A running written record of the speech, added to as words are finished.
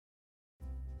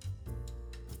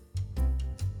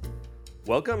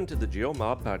Welcome to the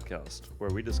GeoMob podcast, where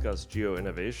we discuss geo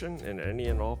innovation in any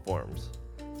and all forms,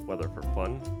 whether for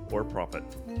fun or profit.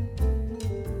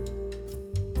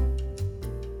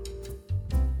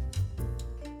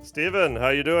 Stephen, how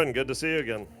you doing? Good to see you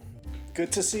again.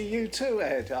 Good to see you too,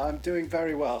 Ed. I'm doing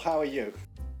very well. How are you?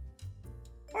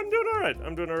 I'm doing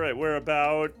all right. We're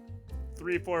about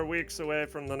 3-4 weeks away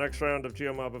from the next round of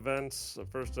GeoMob events.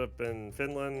 First up in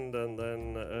Finland, and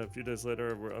then a few days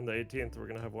later, we're on the 18th, we're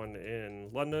going to have one in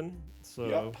London. So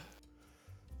Yep.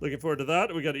 looking forward to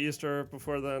that. We got Easter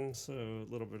before then, so a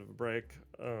little bit of a break.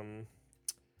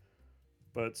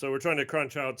 But so we're trying to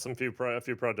crunch out a few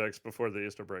projects before the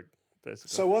Easter break, basically.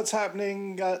 So what's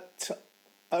happening at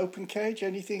Open Cage?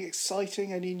 Anything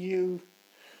exciting? Any new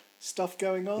stuff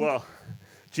going on? Well,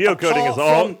 geocoding is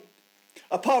all...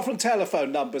 Apart from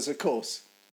telephone numbers, of course.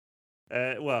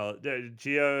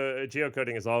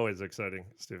 Geocoding is always exciting,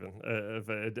 Stephen.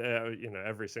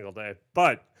 Every single day.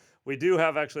 But we do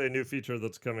have actually a new feature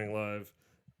that's coming live.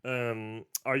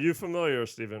 Are you familiar,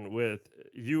 Stephen, with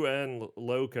UN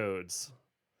low codes?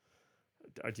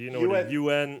 Do you know what a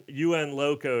UN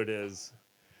low code is?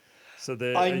 So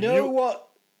I knew what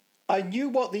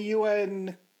the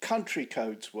UN country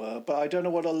codes were, but I don't know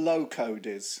what a low code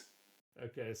is.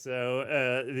 Okay, so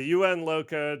the UN low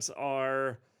codes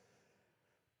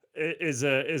is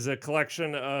a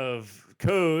collection of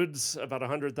codes, about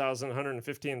 100,000,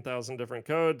 115,000 different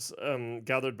codes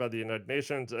gathered by the United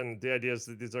Nations, and the idea is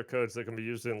that these are codes that can be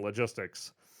used in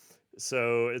logistics.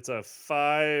 So it's a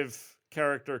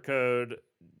 5-character code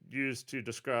used to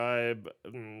describe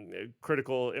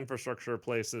critical infrastructure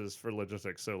places for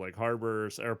logistics, so like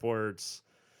harbors, airports,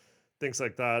 things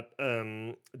like that.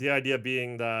 The idea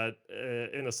being that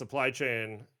in a supply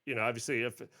chain, obviously,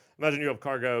 imagine you have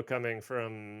cargo coming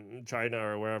from China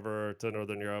or wherever to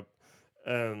Northern Europe,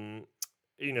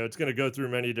 it's going to go through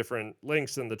many different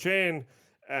links in the chain,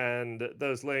 and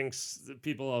those links,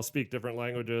 people all speak different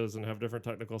languages and have different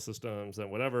technical systems and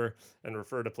whatever, and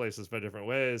refer to places by different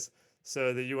ways.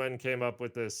 So the UN came up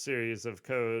with this series of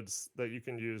codes that you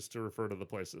can use to refer to the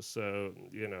places. So,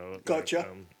 Gotcha. like,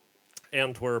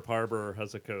 Antwerp Harbor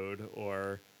has a code,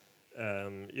 or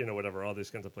whatever, all these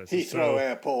kinds of places. Heathrow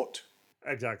Airport.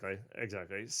 Exactly.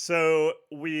 So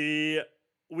we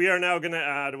are now going to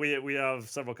add. We have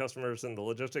several customers in the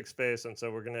logistics space, and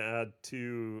so we're going to add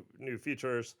 2 new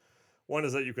features. One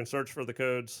is that you can search for the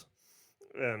codes.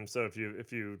 So if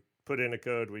you put in a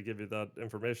code, we give you that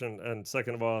information. And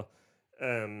second of all,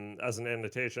 as an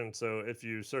annotation, so if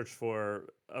you search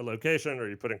for a location or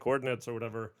you put in coordinates or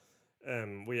whatever,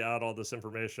 we add all this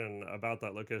information about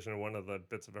that location. One of the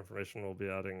bits of information we'll be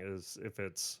adding is if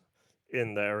it's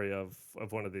in the area of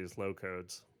one of these low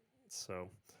codes. So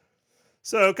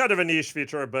kind of a niche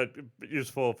feature, but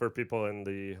useful for people in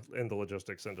the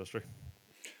logistics industry.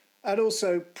 And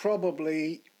also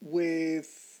probably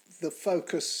with the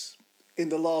focus in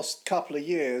the last couple of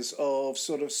years of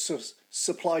sort of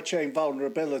supply chain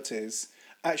vulnerabilities,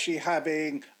 actually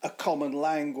having a common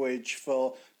language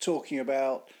for talking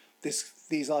about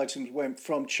these items went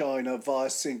from China via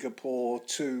Singapore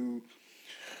to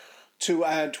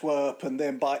Antwerp and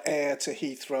then by air to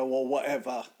Heathrow or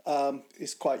whatever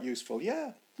is quite useful.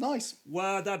 Yeah, nice.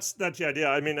 Well, that's the idea.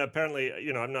 I mean, apparently,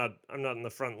 I'm not in the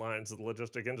front lines of the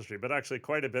logistic industry, but actually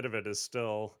quite a bit of it is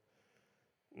still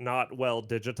not well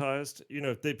digitized.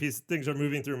 Things are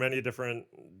moving through many different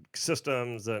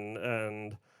systems,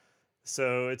 and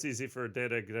so it's easy for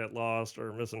data to get lost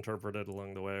or misinterpreted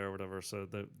along the way or whatever. So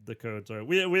the codes are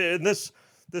and this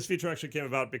feature actually came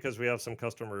about because we have some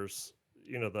customers,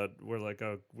 that we're like,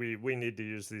 oh, we need to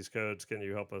use these codes. Can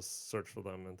you help us search for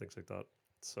them and things like that?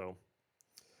 So,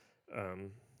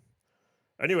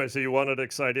 anyway, so you wanted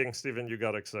exciting, Stephen. You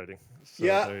got exciting. So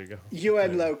yeah, there you go.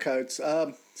 UN low codes.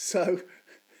 So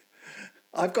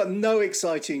I've got no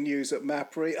exciting news at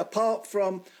Mappery apart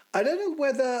from, I don't know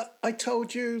whether I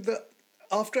told you that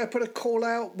after I put a call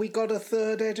out, we got a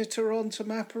 3rd editor onto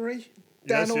Mappery.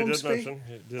 Dan Yes, Ormsby.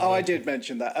 I did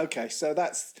mention that. Okay, so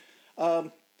that's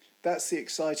the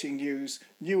exciting news.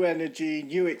 New energy,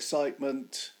 new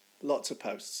excitement, lots of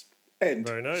posts. End.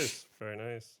 Very nice.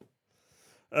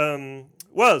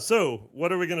 Well, so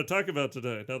what are we going to talk about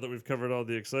today? Now that we've covered all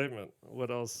the excitement, what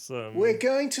else? We're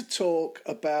going to talk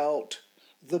about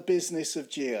the business of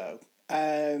geo,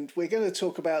 and we're going to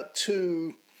talk about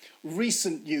 2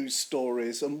 recent news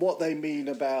stories and what they mean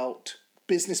about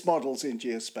business models in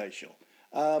geospatial.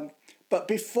 But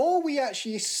before we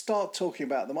actually start talking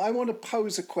about them, I want to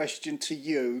pose a question to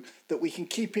you that we can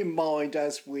keep in mind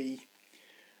as we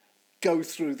go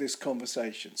through this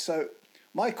conversation. So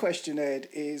my question, Ed,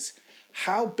 is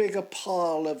how big a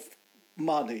pile of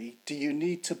money do you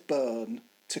need to burn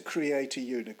to create a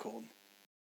unicorn?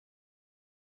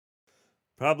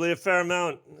 Probably a fair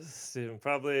amount, Stephen.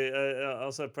 Probably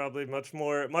also probably much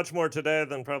more today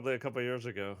than probably a couple of years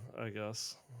ago, I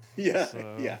guess. Yeah,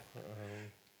 So yeah.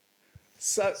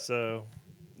 So, so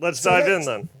let's so dive in let's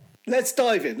then. let's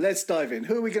dive in. Let's dive in.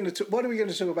 Who are we going to? What are we going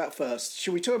to talk about first?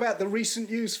 Should we talk about the recent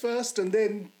news first, and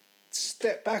then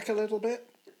step back a little bit?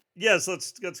 Yes,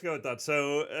 let's go with that.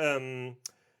 So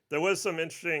there was some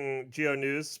interesting geo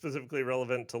news specifically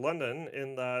relevant to London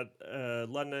in that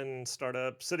London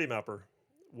startup CityMapper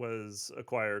was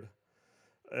acquired.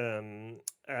 Um,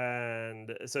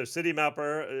 and so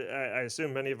CityMapper, I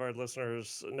assume many of our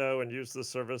listeners know and use this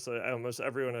service. Almost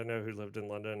everyone I know who lived in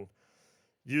London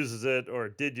uses it or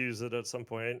did use it at some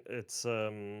point. It's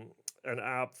an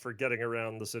app for getting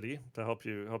around the city to help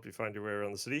you find your way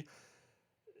around the city.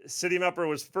 CityMapper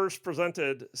was first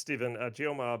presented, Stephen, at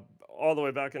GeoMob all the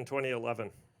way back in 2011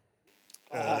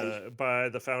 Aye, by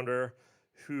the founder,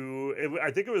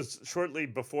 I think it was shortly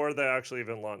before they actually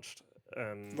even launched.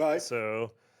 right.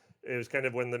 So it was kind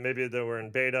of when maybe they were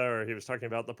in beta or he was talking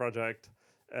about the project.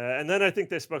 And then I think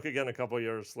they spoke again a couple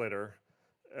years later.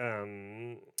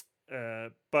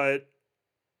 But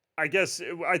I guess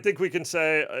I think we can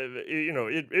say,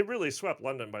 it really swept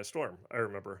London by storm. I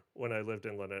remember when I lived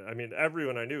in London. I mean,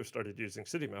 everyone I knew started using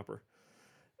CityMapper.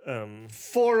 Um,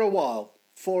 For a while,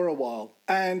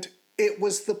 and it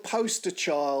was the poster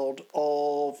child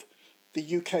of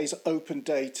the UK's open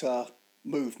data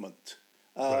movement.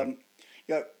 right,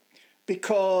 You know,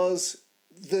 because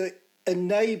the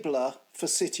enabler for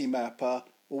CityMapper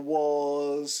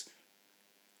was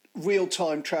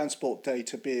real-time transport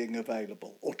data being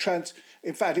available,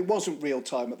 in fact it wasn't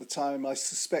real-time at the time. I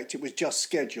suspect it was just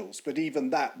schedules, but even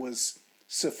that was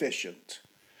sufficient.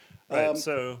 right.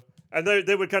 So, and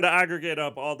they would kind of aggregate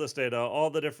up all this data, all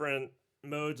the different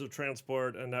modes of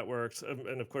transport and networks,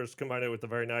 and of course combine it with a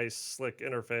very nice, slick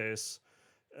interface.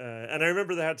 And I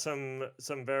remember they had some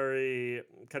very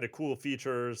kind of cool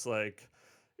features, like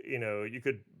you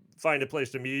could find a place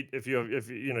to meet if you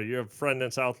have a friend in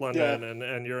South Yeah, London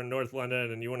and you're in North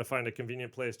London and you want to find a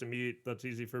convenient place to meet that's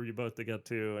easy for you both to get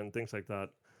to and things like that.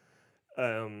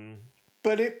 Um,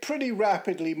 but it pretty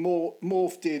rapidly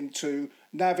morphed into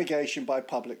navigation by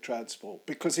public transport,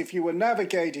 because if you were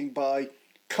navigating by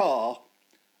car,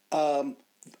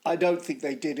 I don't think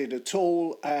they did it at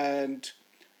all. And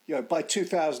by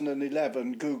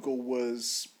 2011, Google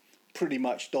was pretty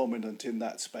much dominant in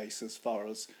that space as far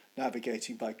as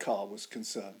navigating by car was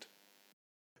concerned.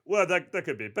 well, that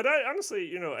could be, but I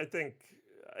honestly, I think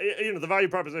the value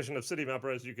proposition of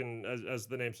CityMapper, as as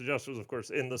the name suggests, was of course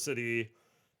in the city,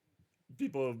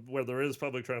 people where there is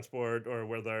public transport or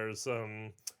where there's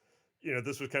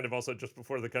this was kind of also just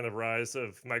before the kind of rise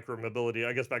of micro mobility.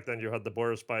 I guess back then you had the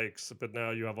Boris bikes, but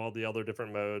now you have all the other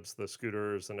different modes, the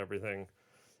scooters and everything.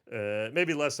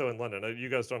 Maybe less so in London. You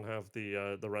guys don't have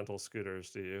the rental scooters,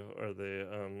 do you? Or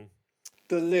the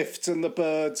The lifts and the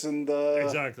birds and the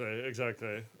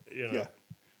exactly. yeah,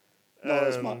 not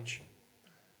as Um, much.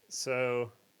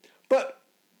 so But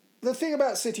the thing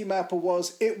about CityMapper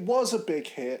was it was a big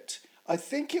hit. I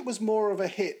think it was more of a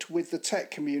hit with the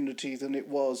tech community than it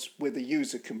was with the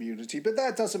user community, but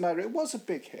that doesn't matter. It was a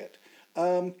big hit.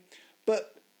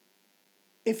 But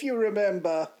if you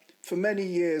remember, for many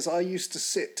years, I used to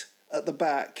sit at the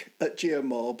back at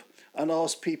GeoMob and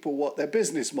ask people what their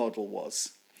business model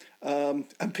was. And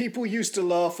people used to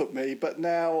laugh at me, but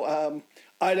now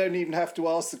I don't even have to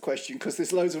ask the question because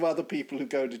there's loads of other people who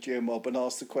go to GeoMob and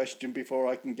ask the question before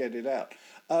I can get it out.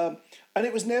 And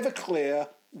it was never clear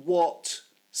what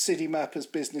CityMapper's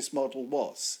business model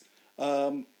was.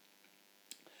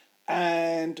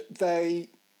 And they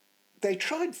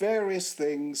tried various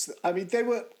things. I mean, they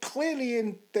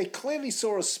clearly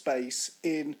saw a space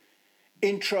in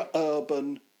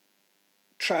intra-urban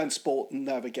transport and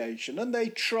navigation, and they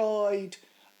tried.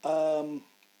 They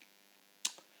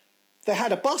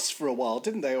had a bus for a while,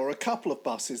 didn't they, or a couple of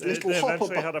buses? Little they hopper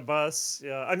eventually bus. had a bus.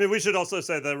 Yeah, I mean, we should also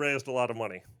say they raised a lot of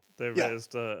money. They Yeah,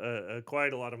 raised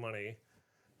quite a lot of money,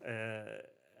 uh,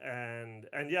 and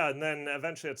yeah, and then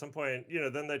eventually at some point,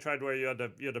 then they tried where you had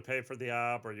to pay for the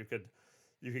app, or you could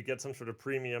get some sort of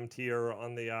premium tier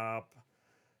on the app.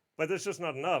 But there's just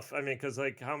not enough. I mean, because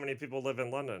like, how many people live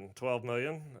in London? 12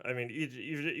 million. I mean,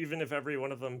 even if every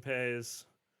one of them pays,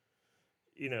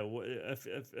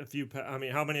 if you pay, I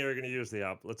mean, how many are going to use the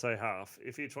app? Let's say half.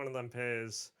 If each one of them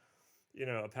pays,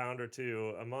 a pound or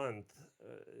two a month,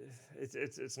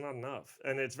 it's not enough,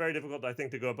 and it's very difficult, I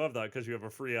think, to go above that because you have a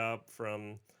free app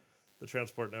from the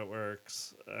transport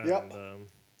networks, and yep,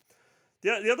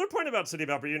 the other point about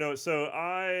CityMapper, so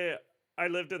I I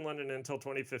lived in London until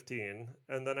 2015,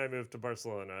 and then I moved to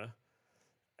Barcelona.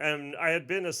 And I had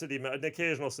been an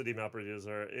occasional City Mapper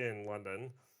user in London,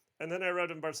 and then I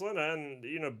arrived in Barcelona, and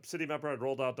City Mapper had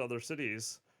rolled out to other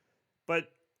cities,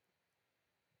 but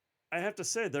I have to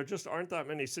say there just aren't that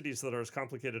many cities that are as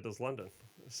complicated as London.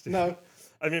 No.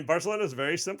 I mean, Barcelona is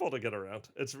very simple to get around.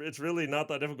 It's really not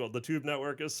that difficult. The tube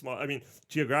network is small. I mean,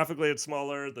 geographically it's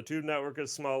smaller. The tube network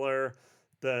is smaller.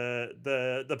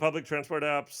 The public transport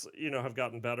apps, have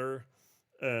gotten better.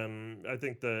 I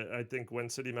think when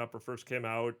City Mapper first came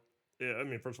out, I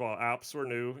mean, first of all, apps were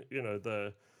new.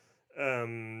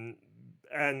 Um,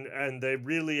 and they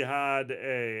really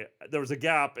there was a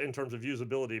gap in terms of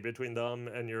usability between them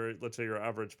and let's say your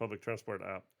average public transport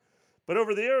app. But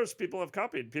over the years, people have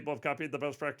copied the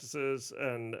best practices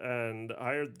and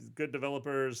hired good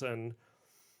developers, and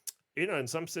in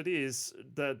some cities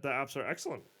the apps are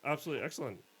excellent, absolutely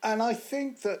excellent. And I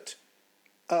think that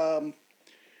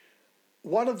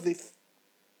one of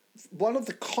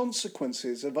the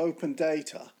consequences of open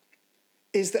data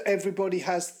is that everybody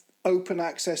has open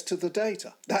access to the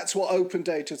data. That's what open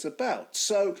data is about.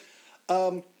 So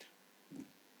at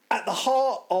the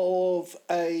heart of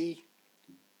a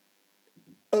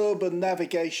urban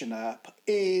navigation app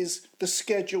is the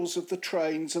schedules of the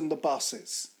trains and the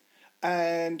buses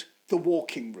and the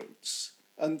walking routes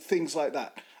and things like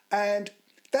that. And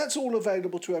that's all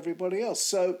available to everybody else.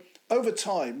 So over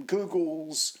time,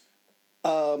 Google's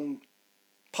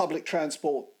public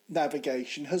transport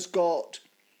navigation has got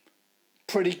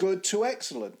pretty good to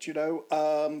excellent.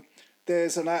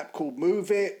 There's an app called Move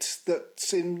It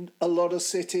that's in a lot of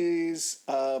cities.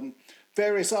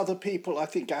 Various other people, I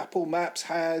think Apple Maps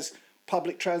has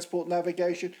public transport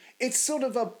navigation. It's sort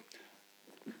of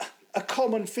a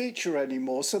common feature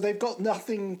anymore, so they've got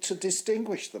nothing to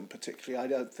distinguish them particularly, I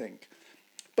don't think.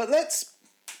 But let's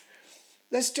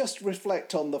just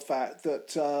reflect on the fact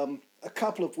that a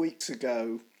couple of weeks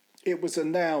ago it was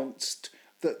announced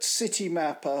that City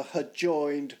Mapper had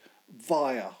joined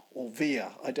Via, or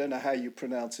Via. I don't know how you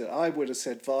pronounce it. I would have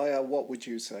said Via. What would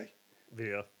you say?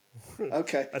 Via.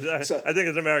 Okay. I think it's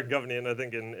an American company, and I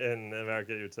think in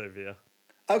America you'd say Via.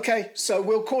 Okay, so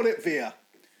we'll call it Via.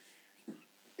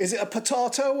 Is it a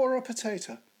potato or a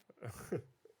potato?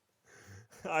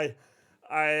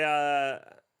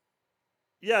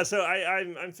 Yeah, so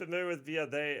I'm familiar with Via.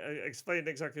 They explained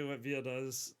exactly what Via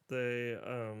does. They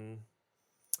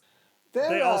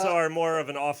also are more of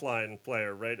an offline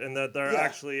player, right? And that they're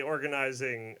actually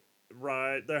organizing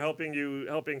they're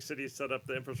helping cities set up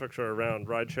the infrastructure around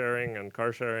ride sharing and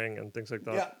car sharing and things like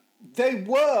that. Yeah, they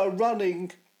were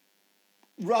running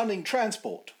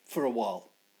transport for a while.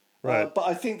 Right. But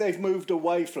I think they've moved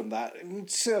away from that.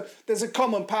 So there's a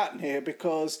common pattern here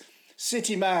because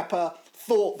City Mapper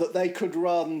thought that they could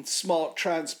run smart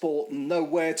transport and know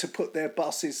where to put their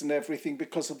buses and everything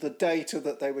because of the data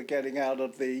that they were getting out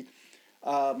of the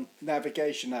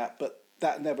navigation app, but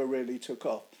that never really took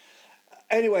off.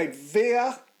 Anyway,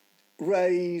 Via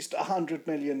raised $100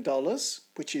 million,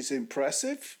 which is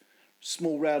impressive.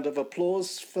 Small round of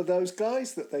applause for those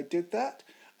guys that they did that.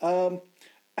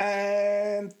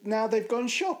 And now they've gone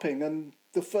shopping, and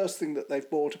the first thing that they've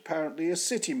bought apparently is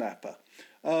City Mapper.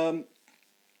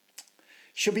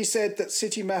 Should be said that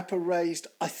City Mapper raised,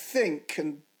 I think,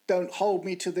 and don't hold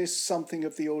me to this, something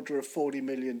of the order of $40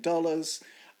 million.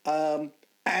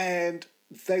 And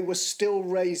they were still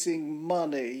raising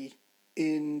money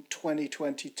in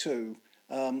 2022.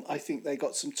 I think they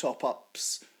got some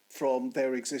top-ups from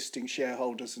their existing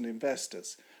shareholders and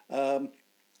investors.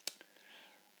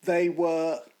 They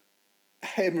were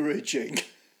hemorrhaging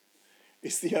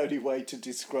is the only way to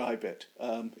describe it.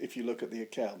 If you look at the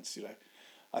accounts,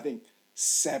 I think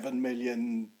 7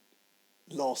 million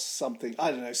loss, something, I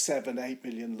don't know, 7-8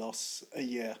 million loss a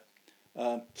year.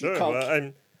 Sure.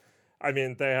 Well, I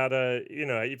mean, they had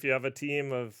if you have a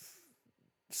team of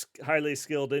highly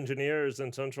skilled engineers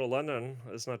in central London,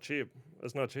 it's not cheap.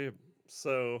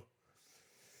 So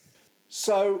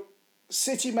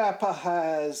City Mapper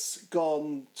has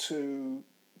gone to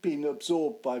being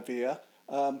absorbed by Via.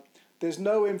 There's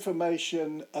no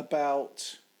information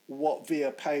about what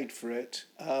Via paid for it.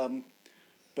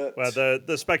 But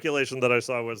the speculation that I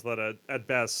saw was that at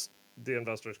best the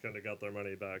investors kind of got their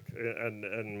money back,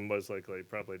 and most likely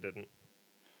probably didn't.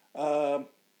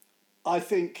 I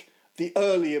think the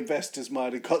early investors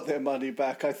might have got their money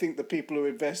back. I think the people who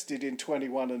invested in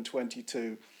 21 and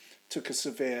 22 took a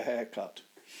severe haircut.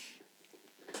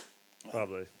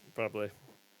 Probably.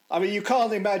 I mean, you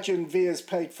can't imagine Via's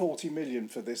paid 40 million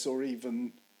for this, or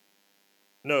even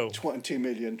 20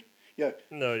 million. Yeah.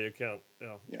 No, you can't.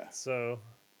 Yeah. Yeah. So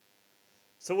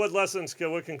So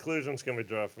what conclusions can we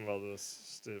draw from all this,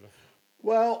 Stephen?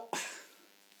 Well,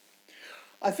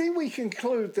 I think we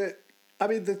conclude that,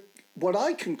 what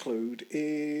I conclude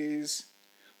is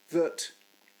that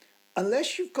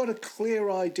unless you've got a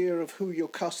clear idea of who your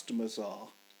customers are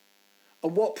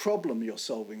and what problem you're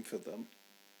solving for them,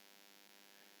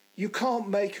 you can't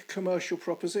make a commercial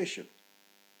proposition.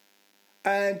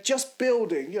 And just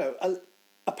building,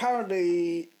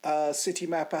 apparently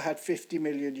Citymapper had 50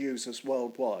 million users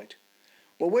worldwide.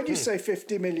 Well, when you say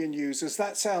 50 million users,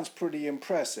 that sounds pretty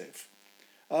impressive.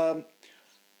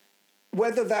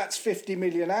 Whether that's 50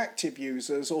 million active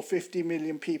users or 50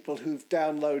 million people who've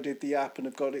downloaded the app and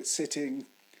have got it sitting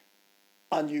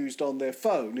unused on their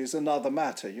phone is another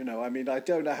matter. I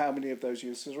don't know how many of those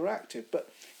users are active, but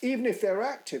even if they're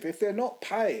active, if they're not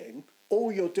paying,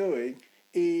 all you're doing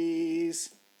is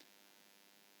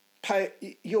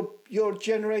you're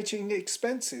generating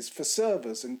expenses for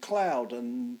servers and cloud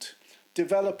and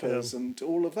developers and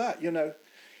all of that.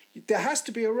 There has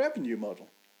to be a revenue model.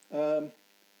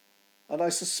 And I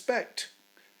suspect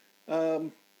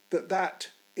that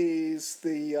is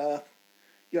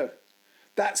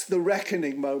that's the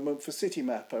reckoning moment for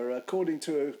Citymapper. According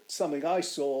to something I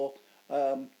saw,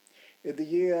 in the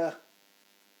year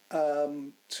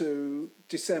to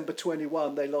December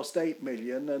 21, they lost 8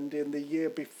 million, and in the year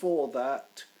before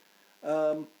that,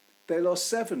 they lost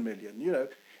 7 million.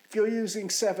 If you're using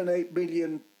 7-8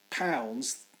 million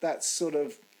pounds, that's sort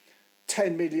of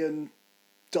 $10 million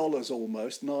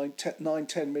almost,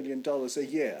 $10 million a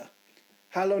year.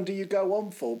 How long do you go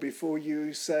on for before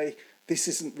you say this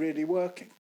isn't really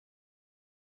working?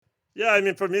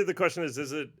 Yeah, for me, the question is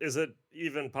it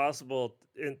even possible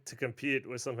to compete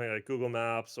with something like Google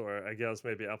Maps or I guess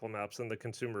maybe Apple Maps in the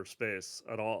consumer space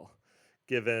at all,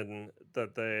 given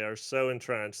that they are so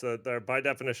entrenched that they're by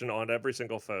definition on every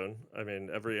single phone.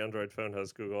 Every Android phone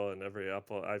has Google and every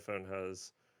Apple iPhone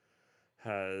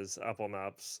has Apple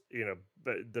Maps,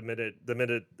 but the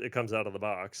minute it comes out of the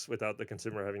box without the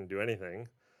consumer having to do anything.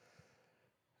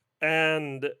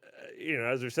 And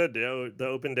as we said, the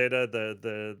open data,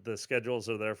 the schedules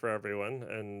are there for everyone,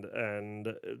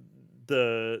 and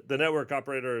the network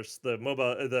operators,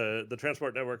 the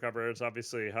transport network operators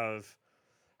obviously have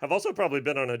also probably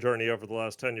been on a journey over the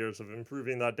last 10 years of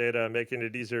improving that data, making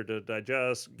it easier to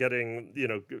digest, getting,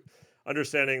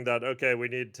 understanding that, okay, we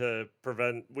need to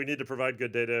provide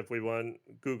good data if we want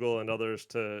Google and others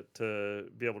to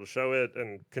be able to show it,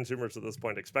 and consumers at this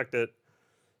point expect it.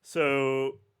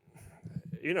 So,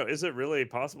 is it really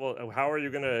possible? What are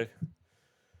you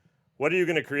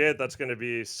going to create that's going to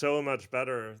be so much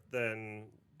better than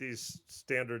these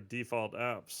standard default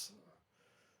apps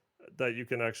that you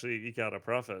can actually eke out a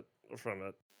profit from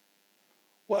it?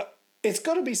 Well, it's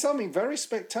got to be something very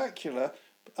spectacular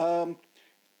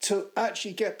to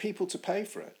actually get people to pay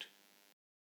for it.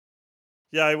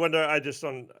 Yeah, I wonder. I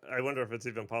wonder if it's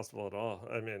even possible at all.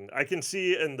 I can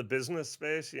see in the business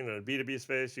space, B2B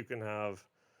space,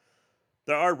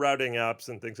 there are routing apps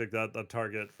and things like that that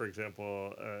target, for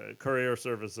example, courier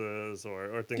services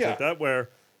or things like Yeah. that, where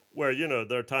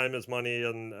their time is money,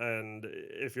 and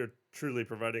if you're truly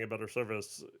providing a better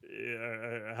service,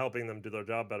 helping them do their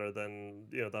job better, then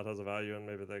that has a value, and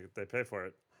maybe they pay for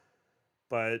it.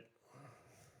 But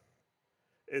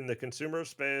in the consumer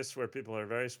space where people are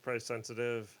very price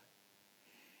sensitive,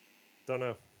 don't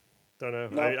know. Don't know.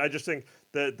 No. I just think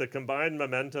the combined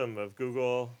momentum of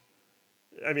Google.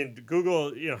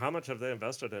 Google. How much have they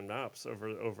invested in maps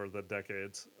over the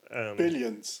decades?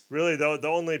 Billions. Really, the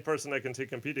only person I can see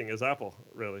competing is Apple.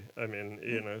 Really,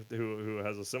 who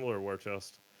has a similar war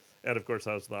chest, and of course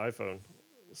has the iPhone.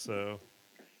 So,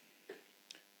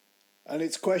 And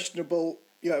it's questionable,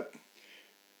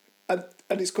 and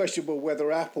it's questionable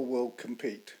whether Apple will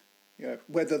compete.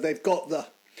 Whether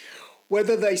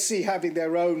whether they see having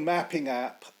their own mapping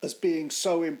app as being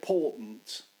so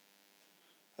important.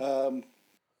 well,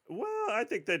 I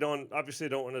think they obviously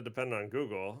don't want to depend on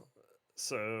Google.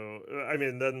 So,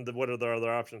 then what are their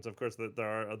other options? Of course, that there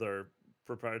are other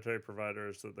proprietary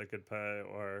providers that they could pay,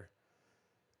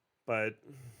 but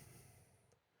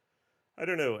I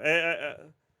don't know.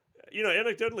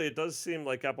 Anecdotally, it does seem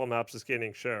like Apple Maps is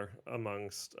gaining share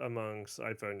amongst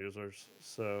iPhone users.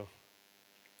 So,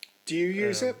 Do you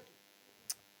use um, it?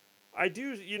 I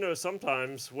do.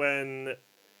 Sometimes when,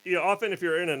 often if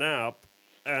you're in an app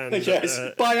and Yes,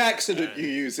 by accident you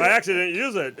use by it. accident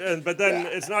use it, but then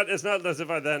Yeah. it's not as if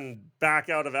I then back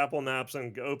out of Apple Maps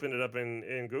and open it up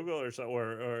in Google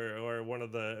or one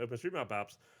of the OpenStreetMap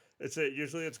apps.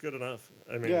 Usually it's good enough.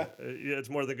 Yeah.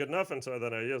 It's more than good enough, and so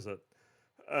then I use it.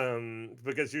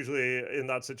 Because usually in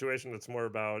that situation, it's more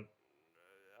about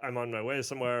I'm on my way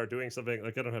somewhere or doing something.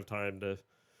 Like I don't have time to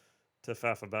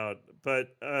faff about.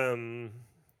 But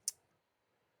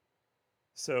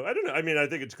so I don't know. I mean, I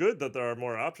think it's good that there are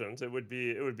more options. It would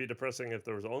be depressing if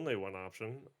there was only one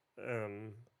option.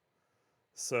 Um,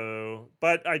 so,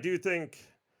 but the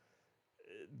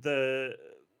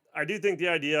I do think the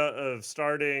idea of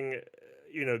starting,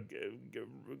 you know,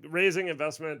 raising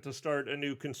investment to start a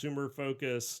new consumer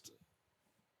focused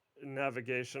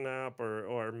navigation app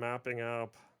or mapping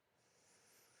app,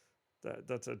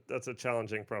 that's a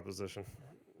challenging proposition.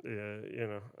 Yeah,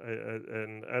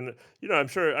 and I'm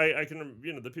sure I can,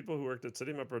 the people who worked at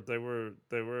Citymapper,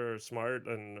 they were smart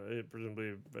and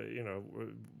presumably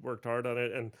worked hard on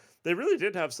it, and they really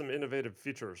did have some innovative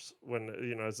features when,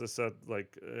 as I said,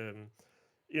 like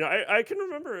I can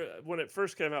remember when it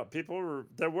first came out,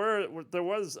 there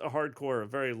was a hardcore,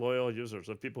 very loyal users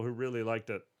of people who really liked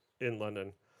it in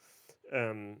London.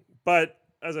 But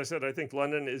as I said, I think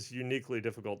London is uniquely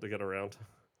difficult to get around.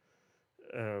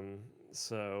 Um,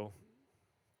 so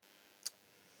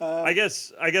I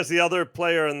guess the other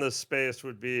player in this space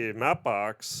would be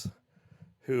Mapbox,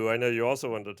 who I know you also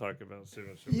wanted to talk about,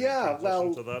 Steven. Should we Yeah, transition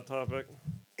well, to that topic?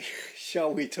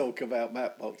 shall we talk about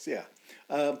Mapbox? Yeah.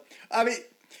 I mean,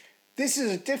 this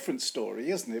is a different story,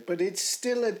 isn't it? But it's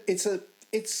still it's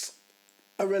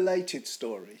a related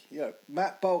story. You know,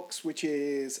 Mapbox, which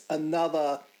is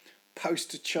another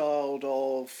poster child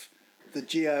of the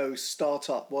geo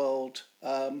startup world.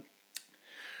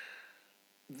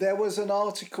 There was an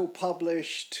article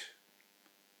published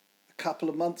a couple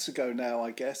of months ago now,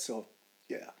 I guess, or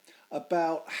yeah,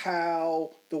 about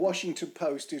how the Washington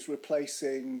Post is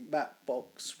replacing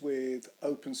Mapbox with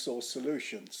open source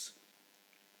solutions.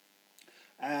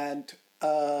 And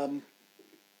a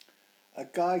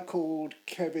guy called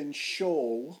Kevin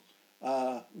Shaw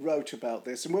wrote about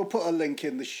this, and we'll put a link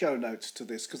in the show notes to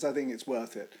this because I think it's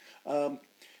worth it.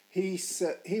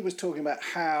 He was talking about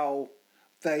how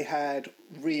they had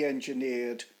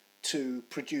re-engineered to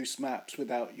produce maps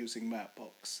without using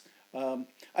Mapbox. And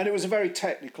it was a very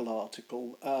technical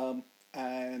article,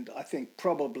 and I think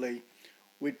probably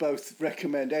we'd both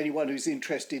recommend anyone who's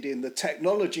interested in the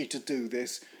technology to do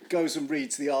this goes and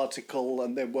reads the article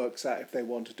and then works out if they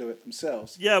want to do it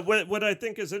themselves. Yeah, what I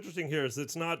think is interesting here is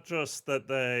it's not just that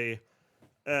they,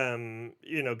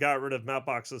 got rid of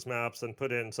Mapbox's maps and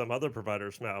put in some other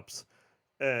provider's maps.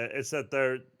 It's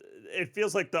that it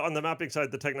feels like on the mapping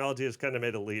side, the technology has kind of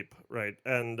made a leap, right?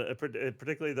 And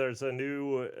particularly there's a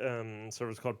new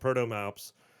service called Proto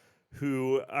Maps,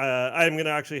 who I'm going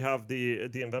to actually have the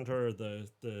inventor,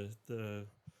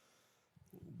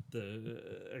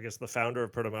 I guess the founder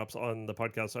of Proto Maps on the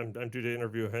podcast. I'm due to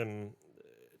interview him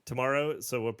tomorrow,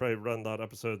 so we'll probably run that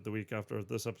episode the week after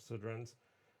this episode runs.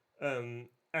 And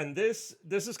this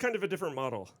is kind of a different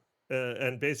model,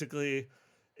 and basically,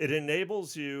 it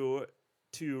enables you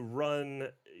to run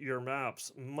your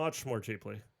maps much more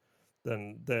cheaply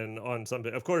than on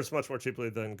something. Of course, much more cheaply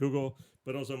than Google,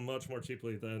 but also much more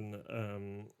cheaply than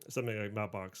something like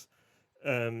Mapbox.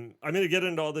 I'm going to get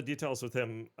into all the details with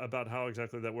him about how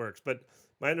exactly that works. But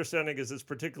my understanding is it's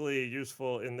particularly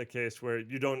useful in the case where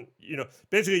you don't,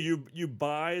 basically you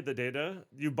buy the data,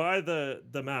 you buy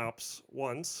the maps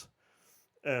once,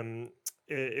 in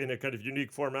a kind of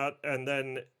unique format, and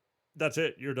then that's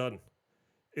it. You're done.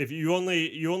 If you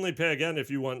only pay again if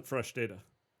you want fresh data.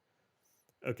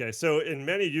 Okay, so in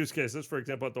many use cases, for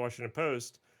example, at the Washington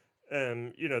Post,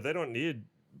 they don't need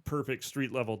perfect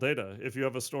street level data. If you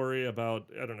have a story about,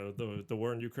 I don't know, the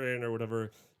war in Ukraine or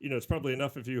whatever, it's probably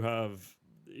enough if you have,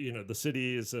 the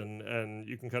cities and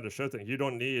you can kind of show things. You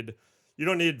don't need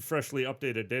freshly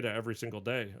updated data every single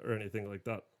day or anything like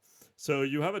that. So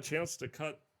you have a chance to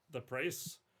cut the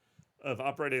price of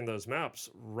operating those maps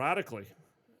radically.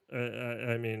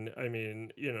 I mean,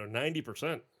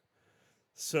 90%.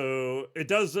 So it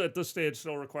does at this stage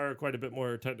still require quite a bit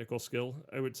more technical skill,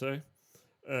 I would say,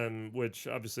 which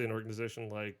obviously an organization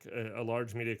like a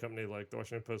large media company like the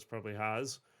Washington Post probably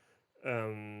has.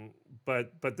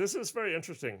 But this is very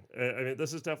interesting. I mean,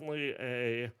 this is definitely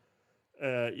a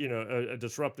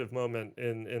disruptive moment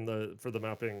for the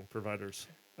mapping providers,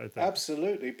 I think.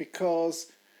 Absolutely,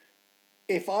 because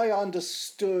if I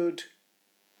understood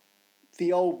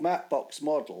the old Mapbox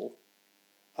model,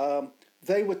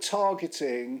 they were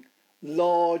targeting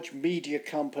large media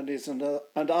companies and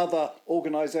other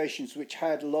organizations which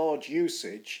had large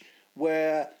usage,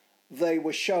 where they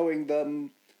were showing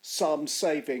them some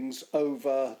savings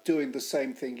over doing the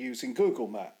same thing using Google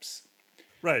Maps.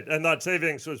 Right, and that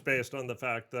savings was based on the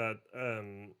fact that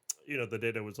the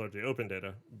data was largely open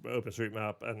data,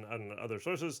 OpenStreetMap and other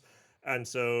sources, and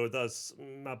so thus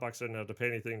Mapbox didn't have to pay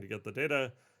anything to get the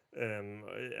data, um,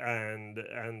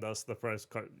 and thus the price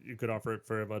you could offer it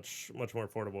for a much more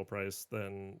affordable price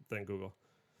than Google.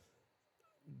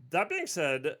 That being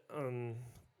said,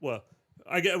 well,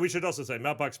 we should also say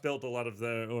Mapbox built a lot of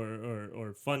the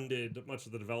or funded much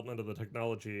of the development of the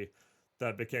technology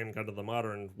that became kind of the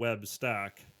modern web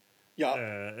stack.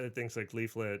 Yeah. Things like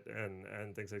Leaflet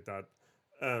and things like that.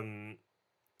 Um,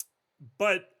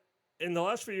 but in the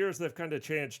last few years, they've kind of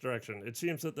changed direction. It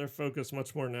seems that they're focused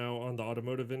much more now on the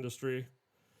automotive industry.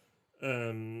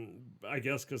 I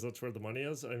guess because that's where the money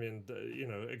is. I mean,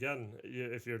 again,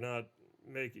 if you're not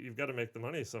you've got to make the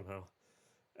money somehow.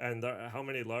 And how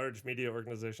many large media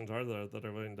organizations are there that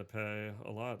are willing to pay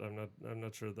a lot? I'm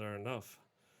not sure there are enough.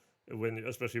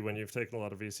 Especially when you've taken a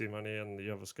lot of VC money and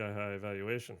you have a sky high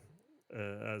valuation,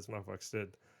 as Mapbox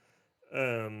did.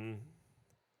 Um,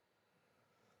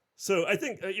 so I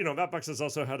think Mapbox has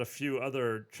also had a few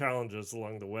other challenges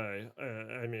along the way.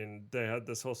 I mean, they had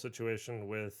this whole situation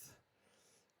with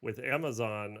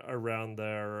Amazon around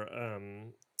their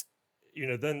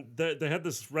then they had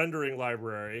this rendering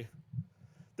library.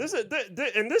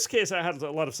 In this case, I had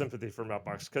a lot of sympathy for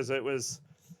Mapbox because it was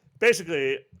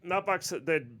basically Mapbox.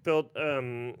 They'd built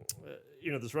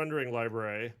this rendering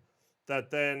library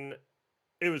that then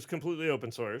it was completely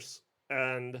open source,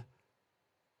 and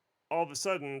all of a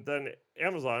sudden, then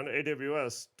Amazon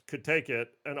AWS could take it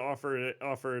and offered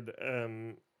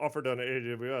on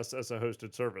AWS as a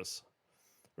hosted service.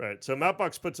 Right. So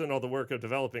Mapbox puts in all the work of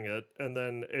developing it, and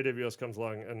then AWS comes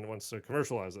along and wants to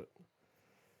commercialize it.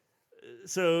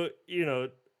 So,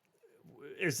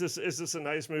 is this a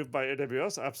nice move by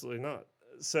AWS? Absolutely not.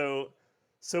 So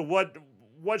what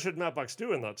should Mapbox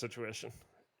do in that situation?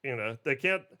 They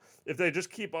can't if they just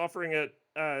keep offering it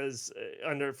as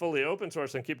under fully open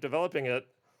source and keep developing it.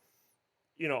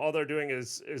 All they're doing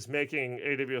is making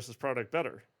AWS's product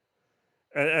better.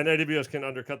 And AWS can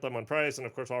undercut them on price, and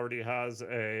of course already has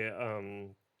a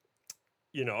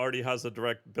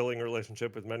direct billing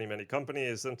relationship with many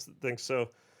companies and things. So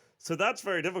that's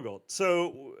very difficult.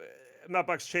 So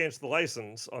Mapbox changed the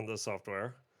license on the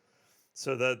software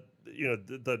so that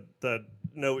that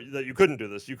you couldn't do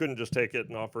this. You couldn't just take it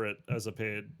and offer it as a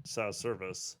paid SaaS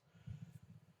service.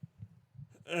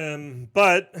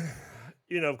 But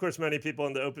of course, many people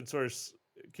in the open source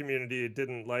community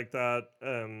didn't like that.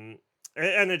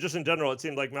 And it just in general, it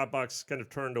seemed like Mapbox kind of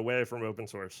turned away from open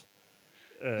source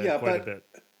Yeah, quite a but bit.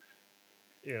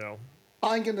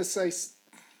 I'm going to say,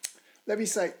 let me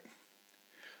say,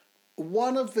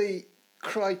 one of the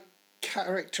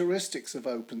characteristics of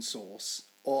open source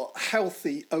or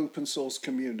healthy open source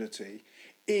community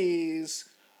is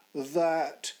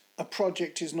that a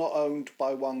project is not owned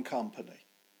by one company.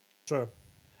 Sure.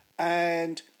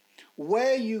 And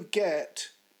where you get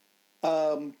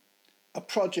a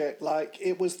project like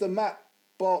it was the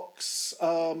Mapbox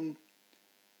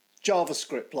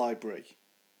JavaScript library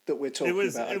that we're talking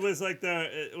about. It was like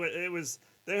it was.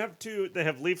 They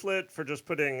have Leaflet for just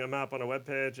putting a map on a web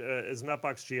page. Is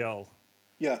Mapbox GL.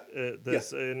 Yeah.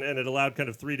 And it allowed kind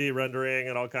of 3D rendering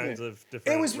and all kinds of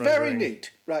different. It was rendering. very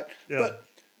neat, right? Yeah. But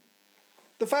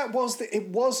the fact was that it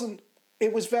wasn't.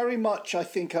 It was very much, I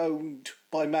think, owned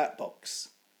by Mapbox,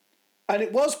 and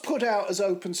it was put out as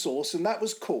open source, and that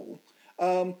was cool.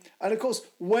 And of course,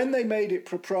 when they made it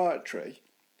proprietary,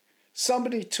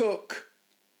 somebody took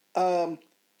the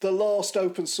last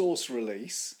open source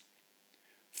release,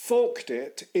 forked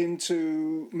it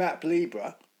into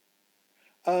MapLibra,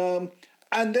 and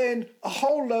then a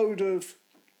whole load of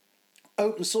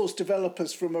open source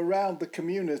developers from around the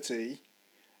community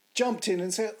jumped in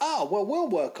and said, well, we'll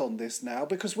work on this now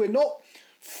because we're not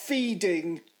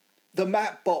feeding the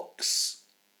Mapbox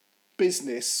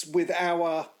business with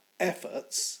our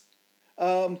efforts.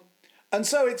 And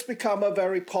so it's become a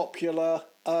very popular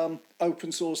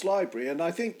open source library. And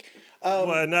I think...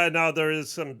 well, now there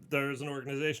is an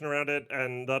organization around it,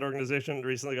 and that organization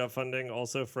recently got funding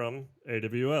also from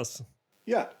AWS.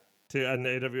 Yeah. And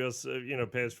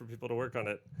AWS, pays for people to work on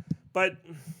it. But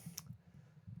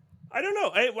I don't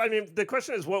know. I mean, the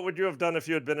question is, what would you have done if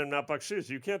you had been in Mapbox shoes?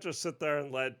 You can't just sit there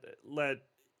and let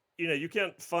you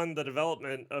can't fund the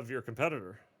development of your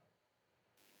competitor.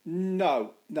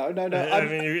 No. I'm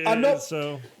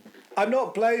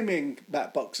not blaming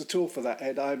Mapbox at all for that,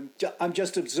 Ed. I'm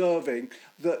just observing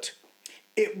that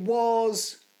it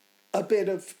was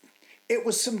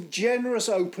some generous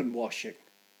open washing.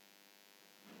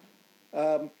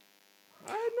 Or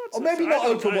maybe not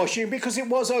open washing because it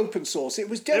was open source. It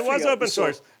was definitely open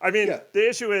source. I mean, yeah. The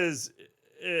issue is,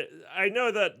 I know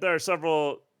that there are some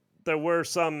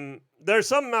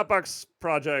Mapbox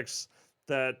projects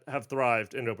that have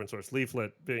thrived in open source.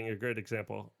 Leaflet being a great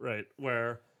example, right?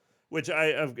 Where which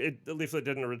Leaflet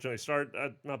didn't originally start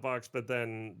at Mapbox, but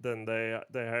then they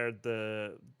hired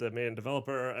the main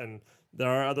developer, and there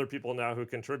are other people now who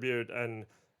contribute, and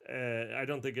I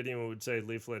don't think anyone would say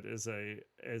Leaflet is a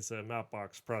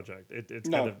Mapbox project. It's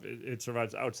kind No, of it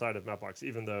survives outside of Mapbox,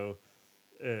 even though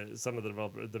some of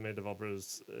the main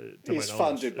developers, to my is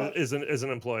knowledge, funded by. is an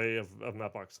employee of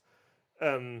Mapbox.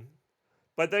 Um,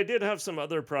 but they did have some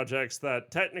other projects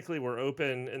that technically were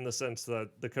open in the sense that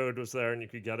the code was there and you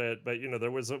could get it, but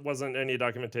there wasn't any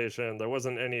documentation, there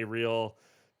wasn't any real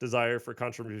desire for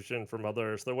contribution from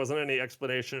others, there wasn't any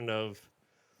explanation of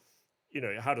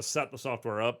how to set the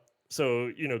software up.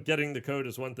 So getting the code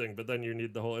is one thing, but then you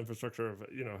need the whole infrastructure of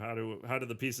how do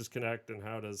the pieces connect, and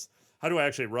how do I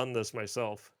actually run this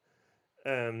myself,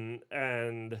 and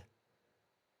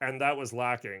that was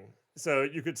lacking. So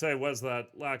you could say, was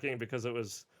that lacking because it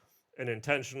was an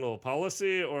intentional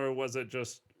policy, or was it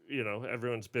just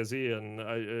everyone's busy, and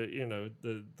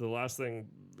the last thing.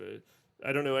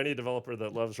 I don't know any developer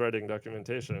that loves writing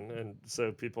documentation, and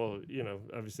so people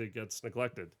obviously gets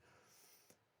neglected.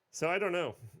 So I don't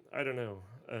know. I don't know.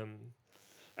 But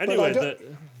I Anyway, don't.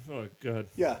 oh, go ahead.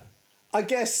 Yeah, I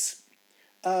guess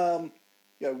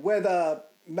whether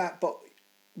Mapbox,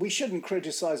 we shouldn't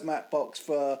criticize Mapbox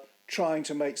for trying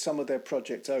to make some of their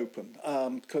projects open,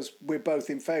 because we're both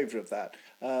in favour of that,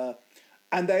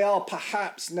 and they are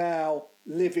perhaps now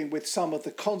living with some of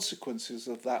the consequences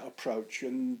of that approach,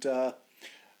 and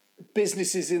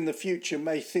businesses in the future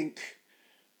may think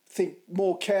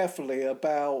more carefully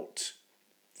about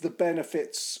the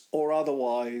benefits or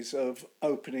otherwise of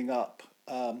opening up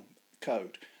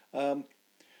code.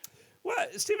 Well,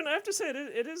 Stephen, I have to say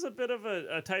it is a bit of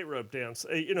a tightrope dance.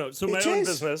 So my It own is,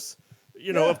 business,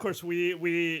 yeah, of course,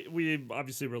 we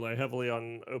obviously rely heavily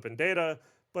on open data,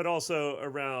 but also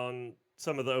around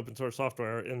some of the open source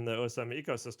software in the OSM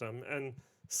ecosystem, and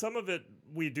some of it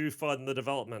we do fund the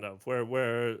development of.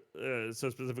 Where so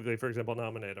specifically, for example,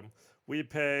 Nominatum, we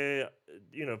pay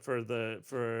for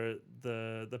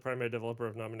the primary developer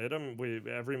of Nominatum, we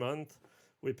every month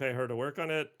we pay her to work on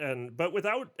it, and but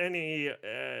without any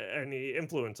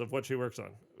influence of what she works on.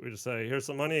 We just say, here's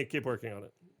some money, keep working on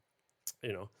it,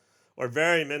 you know or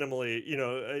very minimally.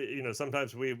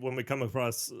 Sometimes when we come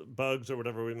across bugs or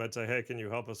whatever, we might say, hey, can you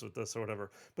help us with this or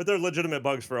whatever, but they're legitimate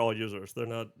bugs for all users. They're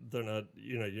not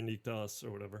unique to us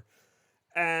or whatever.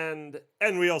 And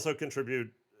we also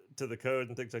contribute to the code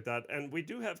and things like that, and we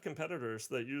do have competitors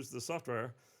that use the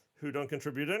software who don't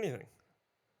contribute anything,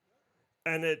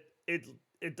 and it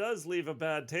does leave a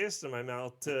bad taste in my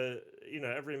mouth to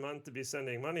every month to be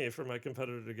sending money for my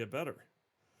competitor to get better,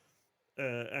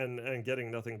 and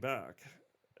getting nothing back.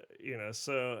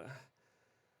 So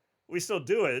we still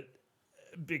do it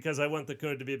because I want the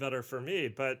code to be better for me,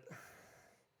 but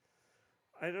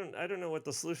I don't know what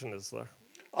the solution is there.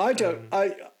 I don't.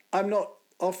 Um, I'm not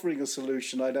offering a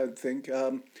solution. I don't think.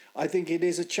 I think it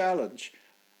is a challenge,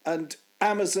 and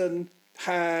Amazon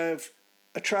have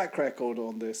a track record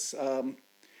on this.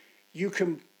 You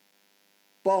can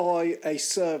buy a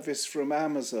service from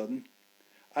Amazon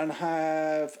and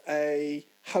have a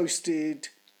hosted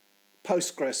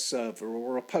Postgres server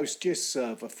or a PostGIS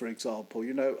server, for example.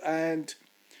 And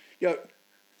you know,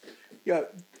 you know,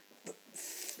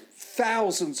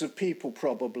 thousands of people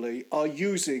probably are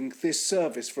using this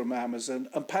service from Amazon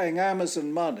and paying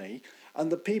Amazon money,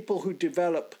 and the people who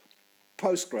develop get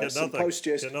Postgres and nothing.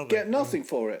 PostGIS Get nothing. get nothing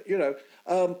for it.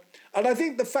 And I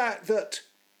think the fact that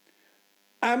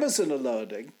Amazon are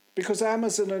learning, because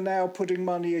Amazon are now putting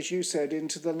money, as you said,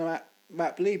 into the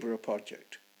MapLibra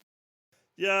project.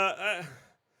 Yeah,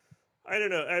 I don't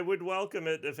know. I would welcome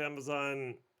it if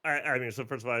Amazon. I mean, so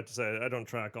first of all, I have to say I don't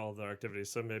track all of their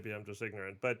activities, so maybe I'm just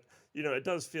ignorant. But it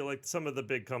does feel like some of the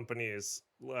big companies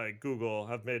like Google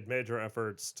have made major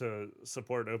efforts to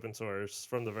support open source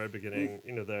from the very Mm,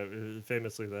 beginning.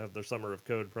 Famously they have their Summer of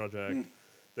Code project. mm.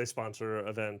 They sponsor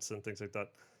events and things like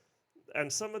that.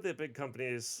 And some of the big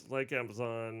companies like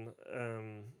Amazon,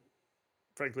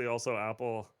 frankly, also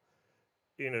Apple,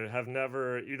 have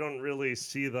never. You don't really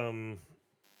see them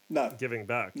No, giving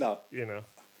back. no. You know.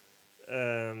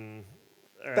 Um,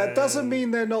 That doesn't and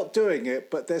mean they're not doing it,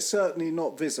 but they're certainly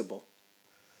not visible.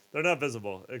 they're not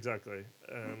visible exactly.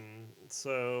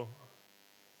 So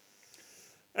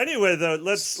anyway, though,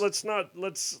 let's not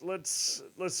let's draw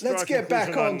Let's a get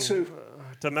back conclusion on on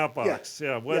to, to yeah, Mapbox.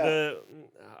 Yeah, what yeah.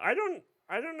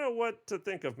 I don't know what to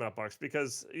think of Mapbox,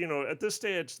 because at this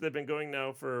stage they've been going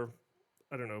now for,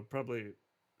 I don't know, probably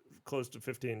close to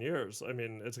 15 years. I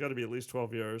mean, it's got to be at least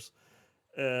 12 years.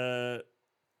 Uh,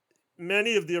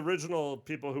 Many of the original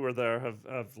people who were there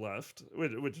have left,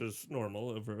 which is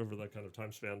normal over that kind of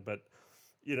time span. But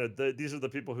these are the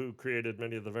people who created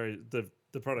many of the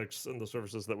products and the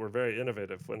services that were very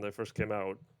innovative when they first came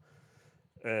out,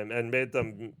 and made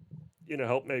them,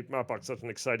 help make Mapbox such an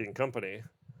exciting company.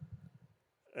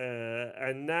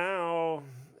 And now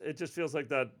it just feels like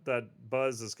that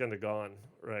buzz is kind of gone,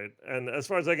 right? And as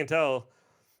far as I can tell,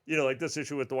 like this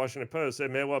issue with the Washington Post,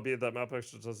 it may well be that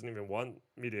Mapbox just doesn't even want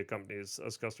media companies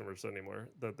as customers anymore.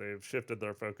 That they've shifted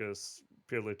their focus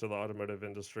purely to the automotive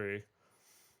industry,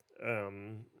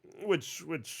 um, which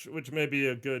may be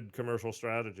a good commercial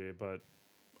strategy, but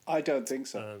I don't think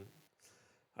so. um,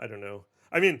 I don't know.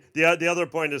 I mean, the other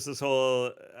point is this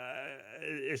whole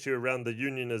issue around the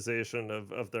unionization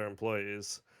of their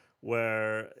employees,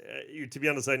 where to be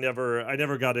honest, I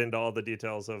never got into all the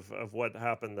details of what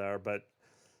happened there, but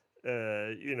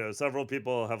several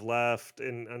people have left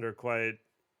in under quite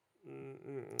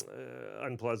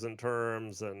unpleasant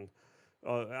terms, and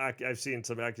I've seen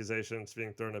some accusations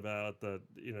being thrown about that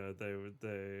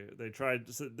they tried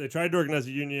to organize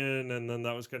a union, and then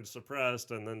that was kind of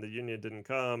suppressed, and then the union didn't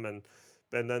come, and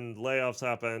then layoffs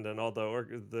happened, and all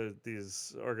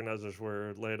these organizers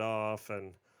were laid off,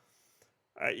 and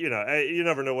you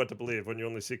never know what to believe when you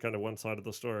only see kind of one side of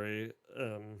the story,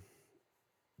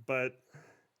 but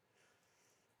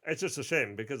it's just a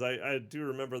shame because I do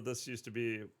remember this used to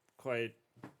be quite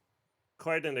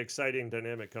quite an exciting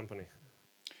dynamic company.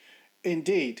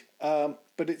 Indeed.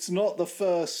 But it's not the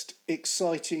first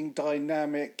exciting,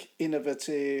 dynamic,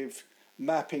 innovative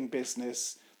mapping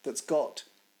business that's got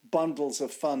bundles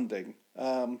of funding.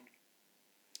 Who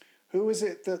is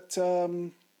it that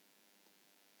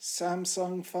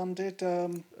Samsung funded?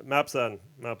 Mapzen,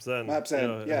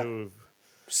 Yeah. who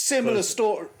Similar close.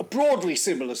 story, a broadly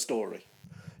similar story.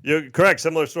 You're correct.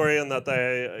 Similar story in that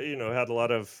they, had a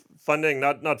lot of funding,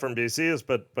 not from VCs,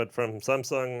 but from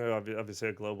Samsung, obviously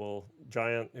a global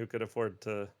giant who could afford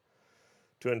to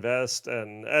invest,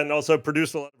 and also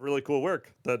produce a lot of really cool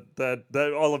work. That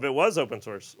all of it was open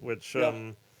source, which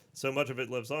Yeah. so much of it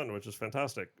lives on, which is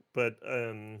fantastic. But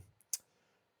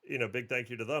big thank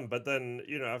you to them. But then,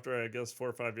 after I guess 4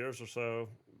 or 5 years or so,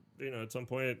 at some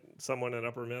point, someone in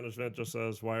upper management just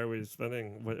says, "Why are we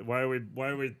spending? Why are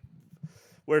we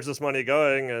where's this money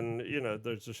going?" And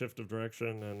there's a shift of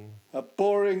direction, and A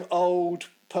boring old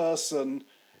person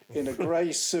in a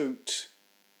grey suit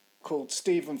called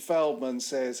Stephen Feldman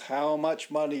says, "How much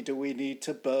money do we need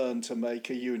to burn to make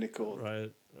a unicorn?"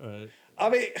 right. I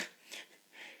mean,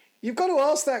 you've got to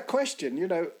ask that question,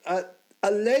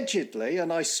 allegedly,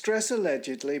 and I stress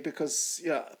allegedly because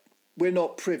we're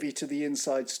not privy to the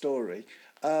inside story.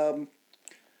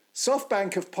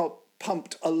 SoftBank have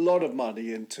pumped a lot of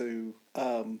money into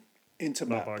Mapbox.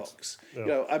 Mapbox.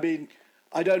 Yeah. I mean,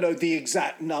 I don't know the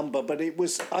exact number, but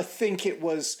I think it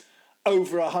was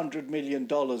over $100 million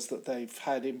that they've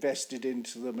had invested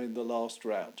into them in the last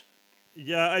round.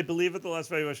 Yeah, I believe at the last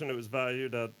valuation it was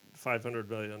valued at 500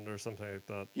 million or something like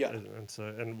that. Yeah.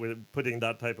 And we're putting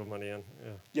that type of money in.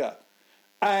 Yeah. Yeah.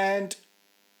 And,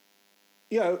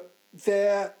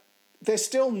 they're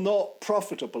still not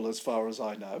profitable as far as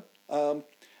I know.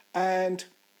 And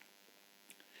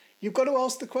you've got to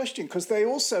ask the question because they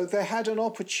had an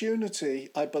opportunity,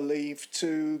 I believe,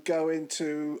 to go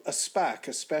into a SPAC,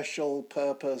 a special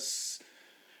purpose.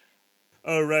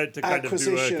 Oh, right, to kind of do a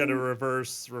Acquisition kind of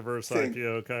reverse thing.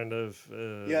 IPO kind of.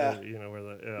 Yeah. Where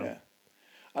that. Yeah. Yeah.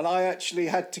 And I actually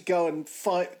had to go and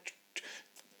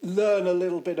learn a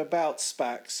little bit about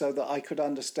SPACs so that I could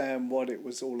understand what it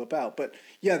was all about. But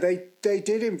yeah, they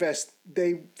did invest.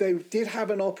 They did have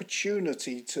an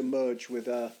opportunity to merge with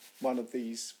one of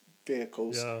these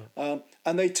vehicles, Yeah.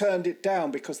 and they turned it down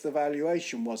because the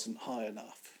valuation wasn't high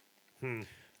enough. And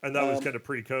that was kind of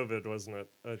pre-COVID, wasn't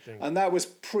it? I think. And that was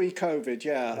pre-COVID,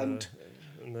 yeah. And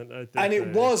then I think. And it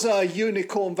was a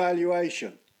unicorn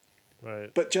valuation,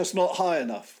 right. but just not high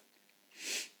enough.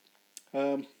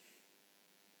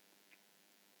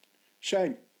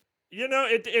 Shame.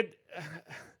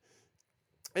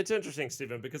 It's interesting,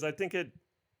 Stephen, because I think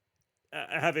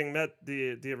having met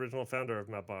the original founder of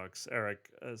Mapbox, Eric,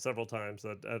 several times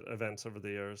at events over the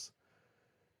years,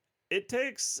 it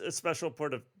takes a special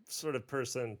sort of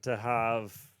person to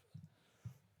have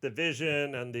the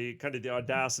vision and the kind of the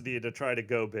audacity to try to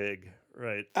go big,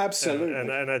 right? Absolutely.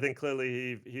 And I think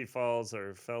clearly he falls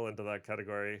or fell into that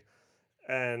category.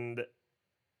 And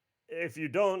if you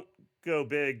don't go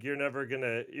big, you're not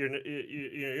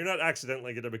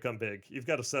accidentally gonna become big. You've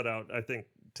got to set out, I think,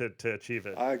 to achieve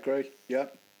it. I agree. Yeah.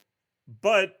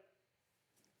 But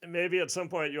maybe at some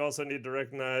point you also need to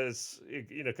recognize,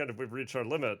 kind of we've reached our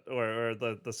limit, or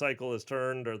the cycle has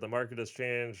turned, or the market has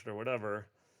changed, or whatever,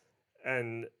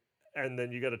 and and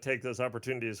then you got to take those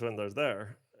opportunities when they're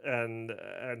there. And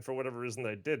for whatever reason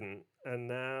they didn't, and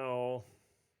now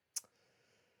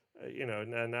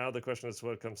and now the question is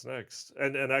what comes next.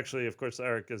 And actually, of course,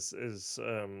 Eric is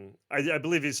I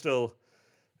believe he's still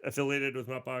affiliated with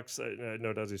Mapbox.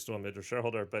 No doubt he's still a major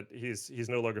shareholder, but he's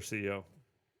no longer CEO.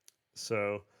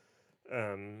 So,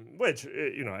 which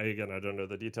again, I don't know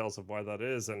the details of why that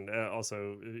is, and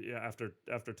also yeah,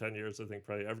 after 10 years, I think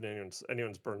probably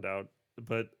anyone's burned out,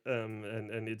 but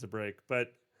and needs a break.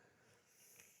 But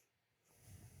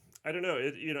I don't know.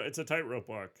 It's a tightrope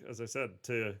walk, as I said,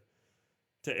 to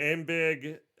aim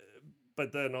big,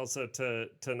 but then also to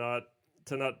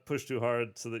not push too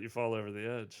hard so that you fall over the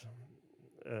edge.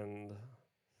 And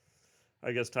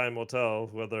I guess time will tell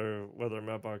whether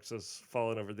Mapbox has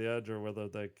fallen over the edge or whether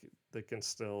they can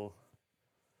still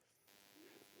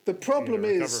The problem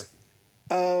recover. is,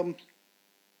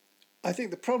 I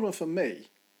think the problem for me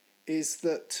is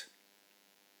that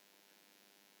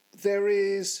there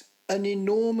is an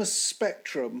enormous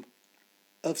spectrum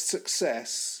of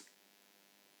success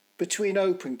between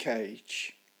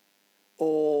OpenCage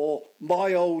or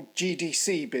my old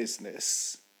GDC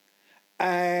business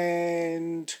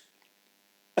and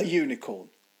a unicorn.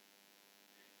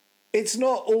 It's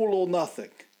not all or nothing.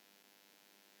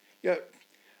 You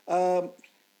know,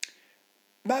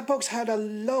 Mapbox had a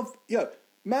love.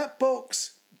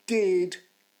 Mapbox did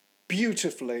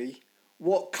beautifully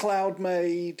what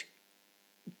CloudMade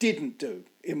didn't do,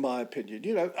 in my opinion.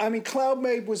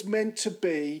 CloudMade was meant to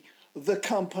be the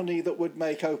company that would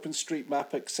make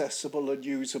OpenStreetMap accessible and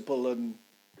usable and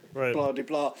Right. blah, blah,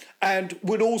 blah, and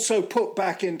would also put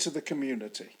back into the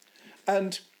community.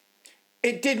 And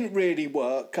it didn't really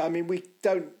work. I mean, we're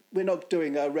not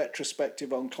doing a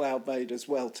retrospective on CloudMade as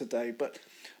well today, but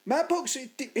Mapbox,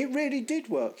 it really did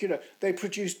work. They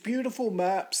produced beautiful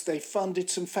maps. They funded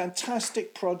some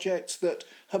fantastic projects that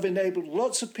have enabled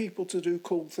lots of people to do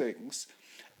cool things.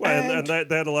 Well, and they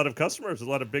had a lot of customers, a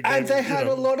lot of big And names. they had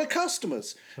a lot of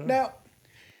customers. Huh. Now,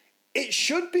 it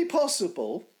should be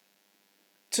possible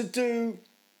to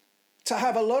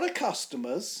have a lot of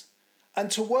customers and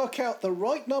to work out the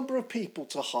right number of people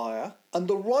to hire and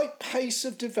the right pace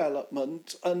of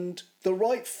development and the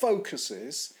right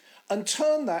focuses and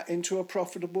turn that into a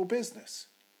profitable business.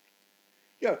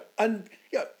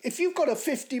 If you've got a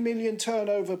 50 million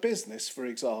turnover business, for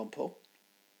example,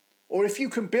 or if you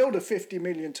can build a 50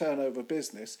 million turnover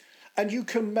business and you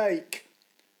can make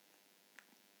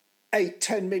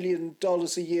 $8-10 million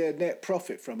a year net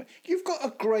profit from it, you've got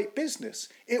a great business.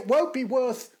 It won't be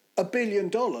worth $1 billion,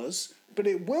 but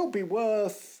it will be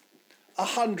worth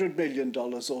 $100 million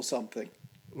or something.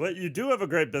 Well, you do have a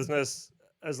great business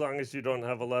as long as you don't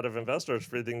have a lot of investors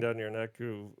breathing down your neck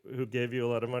who gave you a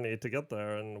lot of money to get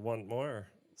there and want more.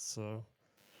 So,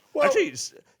 well, actually,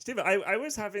 Stephen, I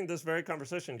was having this very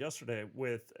conversation yesterday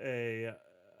with a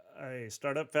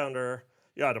startup founder,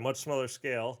 at a much smaller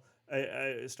scale,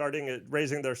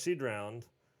 raising their seed round.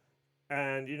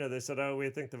 And, they said, oh, we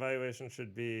think the valuation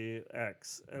should be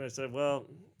X. And I said, well,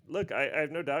 look, I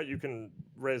have no doubt you can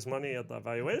raise money at that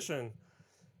valuation.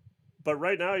 But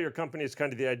right now, your company is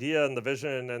kind of the idea and the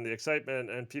vision and the excitement,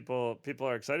 and people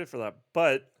are excited for that.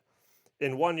 But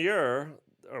in 1 year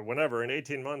or whenever, in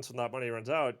 18 months when that money runs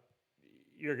out,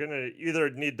 you're going to either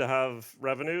need to have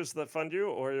revenues that fund you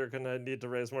or you're going to need to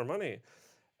raise more money.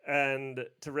 And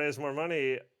to raise more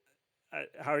money,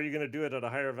 how are you going to do it at a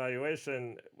higher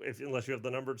valuation unless you have the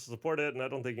numbers to support it? And I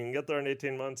don't think you can get there in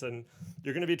 18 months. And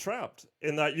you're going to be trapped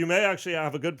in that you may actually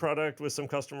have a good product with some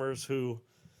customers who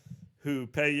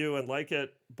pay you and like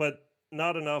it, but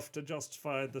not enough to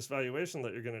justify this valuation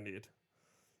that you're going to need.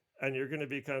 And you're going to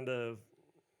be kind of,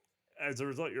 as a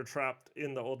result, you're trapped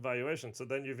in the old valuation. So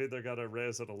then you've either got to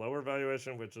raise at a lower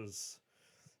valuation, which is,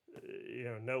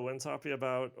 no one's happy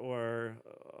about, or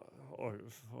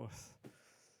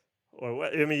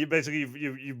what? I mean, you basically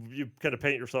you kind of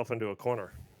paint yourself into a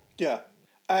corner. Yeah,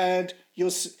 and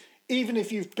even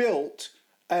if you've built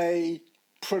a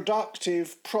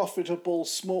productive, profitable,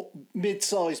 small,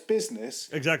 mid-sized business,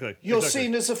 exactly, you're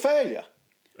seen as a failure.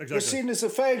 Exactly. You're seen as a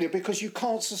failure because you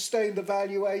can't sustain the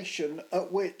valuation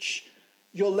at which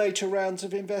your later rounds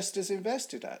of investors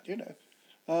invested at.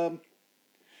 I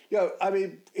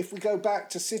mean, if we go back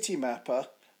to Citymapper,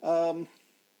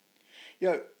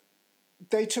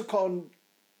 they took on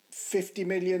 50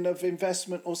 million of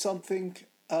investment or something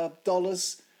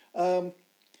dollars. God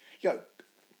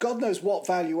knows what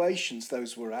valuations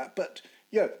those were at, but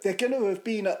they're going to have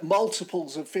been at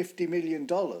multiples of $50 million,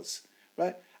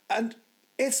 right? And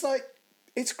it's like,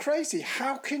 it's crazy.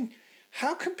 How can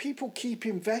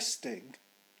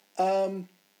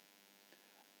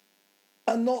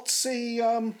and not see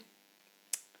that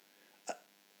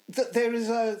there is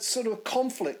a sort of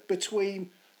conflict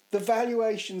between the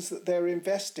valuations that they're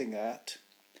investing at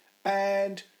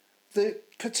and the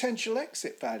potential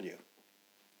exit value.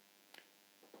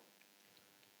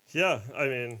 Yeah, I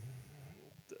mean,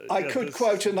 I yeah, could this.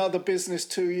 quote another business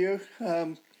to you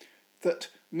that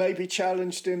may be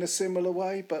challenged in a similar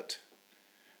way, but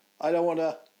I don't want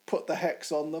to put the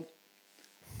hex on them.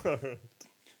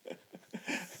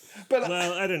 But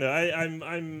Well, I don't know.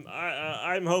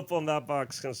 I'm hopeful that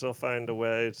box can still find a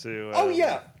way oh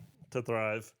yeah, to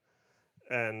thrive.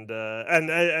 And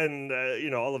you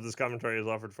know, all of this commentary is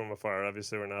offered from afar.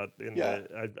 Obviously, we're not in yeah.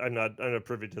 the. I'm not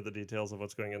privy to the details of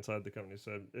what's going inside the company,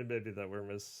 so it may be that we're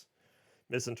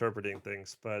misinterpreting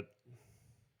things, but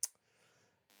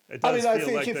it I mean, does I feel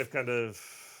think like if they've kind of,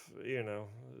 you know,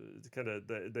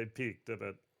 they peaked a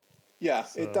bit. yeah, it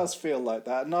So does feel like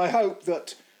that, and I hope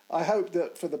that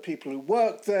for the people who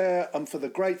work there and for the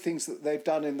great things that they've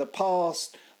done in the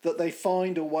past, that they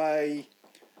find a way,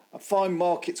 find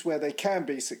markets where they can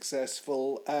be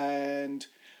successful, and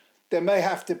there may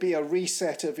have to be a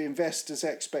reset of investors'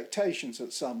 expectations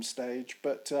at some stage.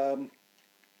 But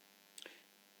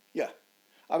yeah,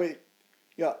 I mean,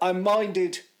 yeah, I'm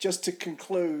minded just to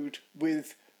conclude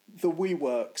with the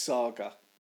WeWork saga.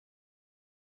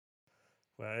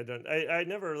 well, I don't. I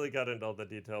never really got into all the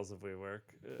details of WeWork,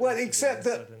 Well, to be except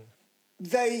honest. I that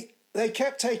didn't. they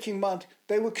kept taking money.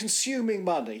 They were consuming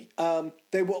money.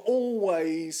 They were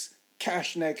always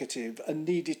cash negative and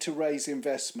needed to raise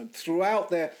investment throughout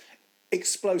their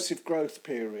explosive growth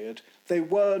period. They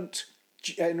weren't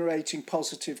generating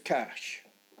positive cash.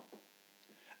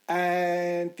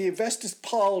 And the investors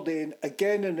piled in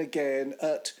again and again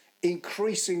at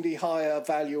increasingly higher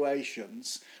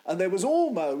valuations. And there was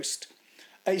almost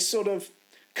a sort of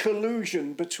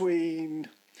collusion between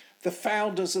the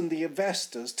founders and the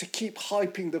investors to keep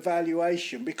hyping the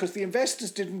valuation because the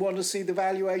investors didn't want to see the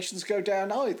valuations go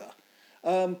down either.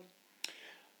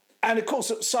 And of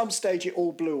course, at some stage, it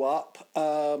all blew up,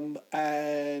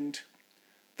 and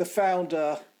the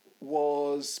founder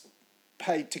was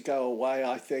paid to go away,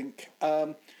 I think.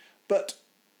 But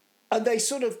and they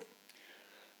sort of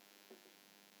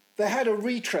they had a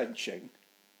retrenching,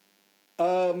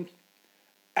 and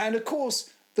of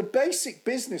course, the basic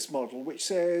business model, which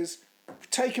says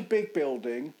take a big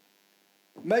building,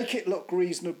 make it look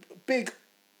reasonable, big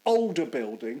older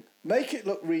building, make it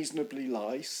look reasonably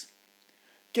nice,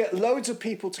 get loads of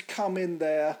people to come in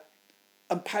there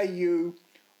and pay you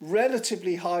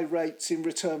relatively high rates in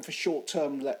return for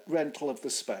short-term rental of the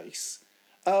space.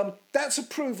 That's a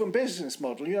proven business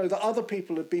model, you know, that other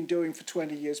people have been doing for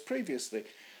 20 years previously.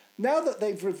 Now that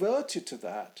they've reverted to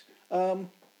that,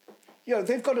 you know,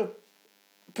 they've got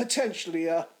potentially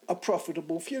a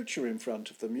profitable future in front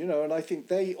of them, you know, and I think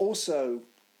they also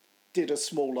did a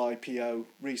small IPO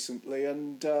recently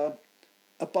and are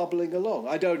bubbling along.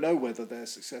 I don't know whether they're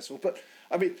successful, but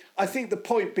I mean, I think the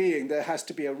point being there has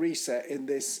to be a reset in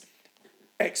this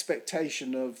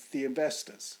expectation of the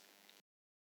investors.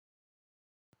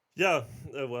 Yeah,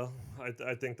 well,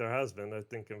 I think there has been. I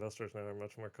think investors now are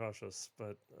much more cautious,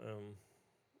 but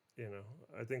you know,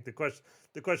 I think the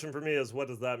question for me is what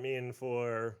does that mean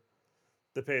for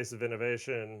the pace of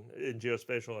innovation in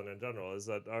geospatial and in general? Is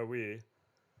that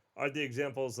are the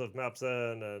examples of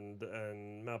MapZen and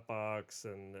Mapbox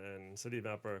and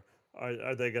CityMapper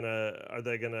are they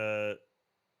gonna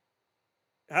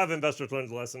have investors learn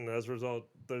the lesson? And as a result,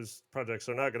 those projects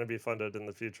are not going to be funded in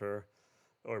the future,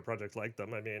 or projects like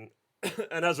them. I mean,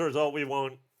 and as a result, we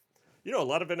won't. You know, a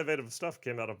lot of innovative stuff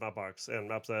came out of Mapbox and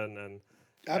MapZen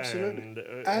Absolutely. And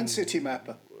and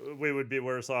CityMapper. we would be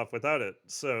worse off without it.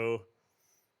 So,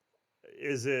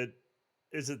 is it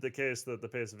is it the case that the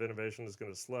pace of innovation is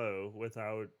going to slow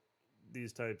without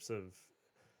these types of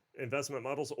investment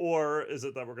models, or is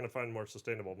it that we're going to find more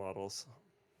sustainable models?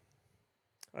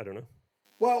 I don't know.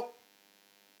 Well,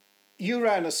 you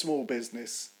ran a small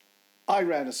business. I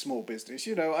ran a small business.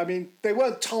 You know, I mean, they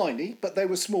weren't tiny, but they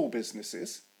were small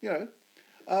businesses. You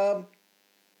know,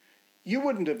 you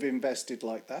wouldn't have invested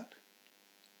like that.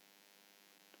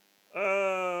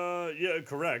 Yeah,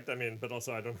 correct. I mean, but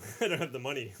also I don't, I don't have the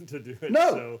money to do it.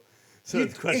 No, So you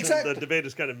the exactly. debate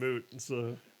is kind of moot.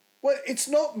 So Well, it's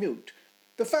not mute.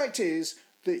 The fact is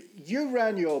that you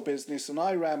ran your business and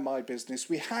I ran my business.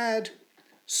 We had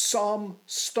some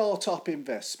startup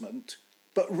investment,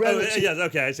 but oh relative. yes,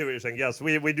 okay, I see what you're saying. Yes,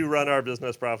 we do run our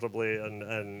business profitably, and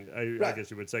I Right. guess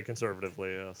you would say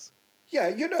conservatively. Yes. Yeah,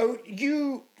 you know,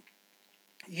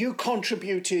 you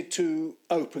contributed to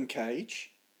Open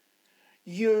Cage.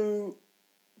 You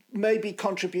maybe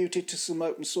contributed to some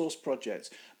open source projects.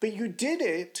 but you did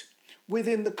it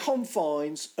within the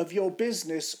confines of your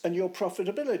business and your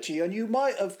profitability. And you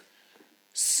might have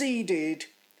seeded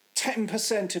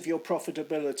 10% of your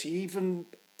profitability, even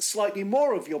slightly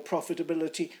more of your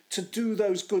profitability, to do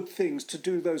those good things, to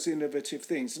do those innovative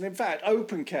things. And in fact,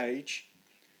 OpenCage,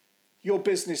 your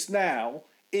business now,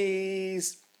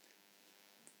 is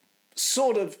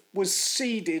sort of was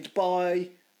seeded by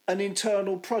an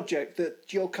internal project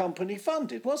that your company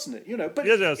funded, wasn't it? You know, but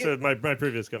yeah. So my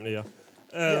previous company, yeah.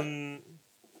 yeah.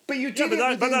 But you did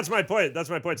but that's my point. That's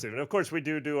my point, Stephen. Of course, we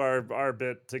do our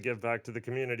bit to give back to the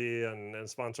community and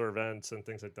sponsor events and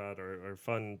things like that, or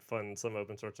fund some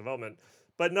open source development,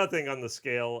 but nothing on the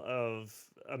scale of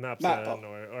a Mapson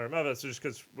or a Mavis, just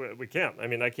because we can't. I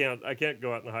mean, I can't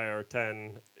go out and hire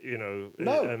 10,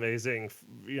 amazing,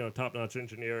 top notch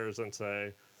engineers and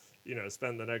say,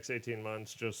 spend the next 18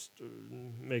 months just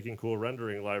making cool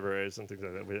rendering libraries and things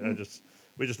like that.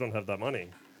 We just don't have that money.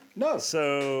 No.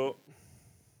 So.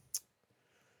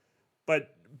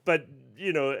 But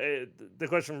the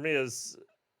question for me is,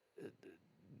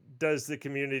 does the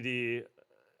community,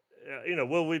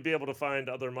 will we be able to find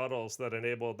other models that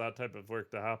enable that type of work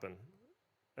to happen?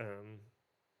 And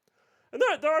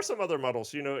there are some other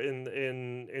models.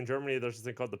 In Germany, there's a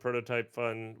thing called the Prototype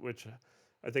Fund, which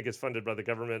I think is funded by the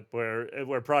government,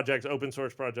 where projects, open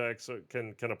source projects,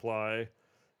 can apply,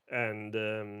 and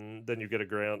then you get a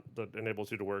grant that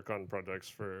enables you to work on projects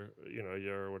for a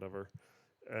year or whatever.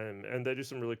 And they do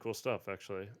some really cool stuff,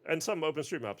 actually. And some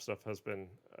OpenStreetMap stuff has been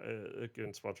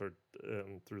sponsored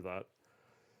through that.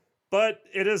 But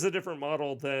it is a different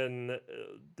model than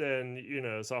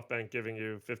SoftBank giving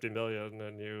you 50 million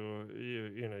and you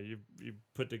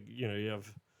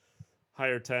have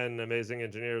hire 10 amazing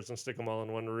engineers and stick them all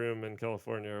in one room in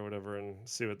California or whatever and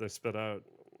see what they spit out.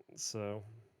 So,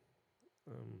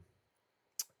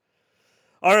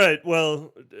 all right.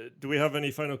 Well, do we have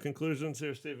any final conclusions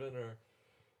here, Stephen, or?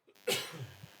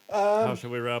 How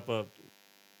should we wrap up?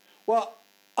 Well,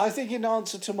 I think in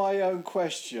answer to my own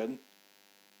question,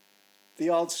 the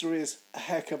answer is a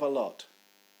heck of a lot.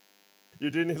 You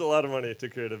do need a lot of money to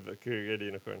create a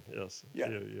unicorn. Yes. Yeah.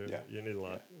 You need a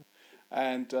lot. Yeah.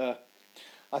 And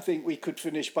I think we could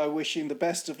finish by wishing the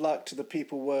best of luck to the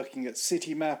people working at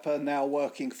CityMapper, now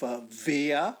working for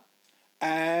VIA,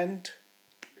 and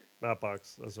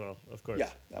Mapbox as well, of course. Yeah,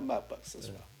 and Mapbox as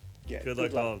well. Yeah. Good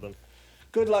luck to all of them.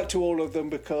 Good luck to all of them,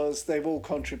 because they've all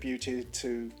contributed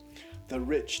to the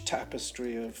rich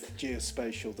tapestry of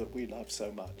geospatial that we love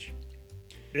so much.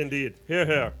 Indeed. Hear,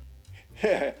 hear.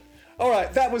 Yeah. All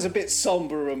right, that was a bit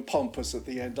somber and pompous at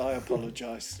the end. I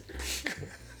apologise.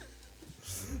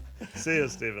 See you,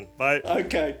 Stephen. Bye.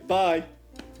 Okay, bye.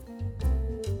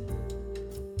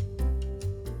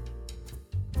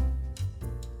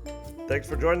 Thanks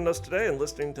for joining us today and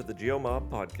listening to the GeoMob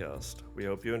podcast. We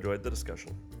hope you enjoyed the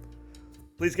discussion.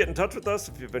 Please get in touch with us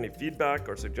if you have any feedback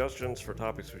or suggestions for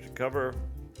topics we should cover.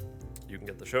 You can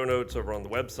get the show notes over on the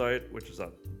website, which is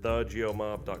at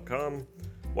thegeomob.com.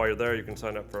 While you're there, you can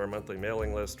sign up for our monthly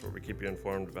mailing list where we keep you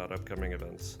informed about upcoming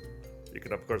events. You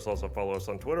can, of course, also follow us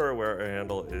on Twitter, where our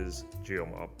handle is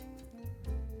GeoMob.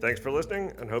 Thanks for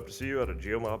listening, and hope to see you at a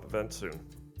GeoMob event soon.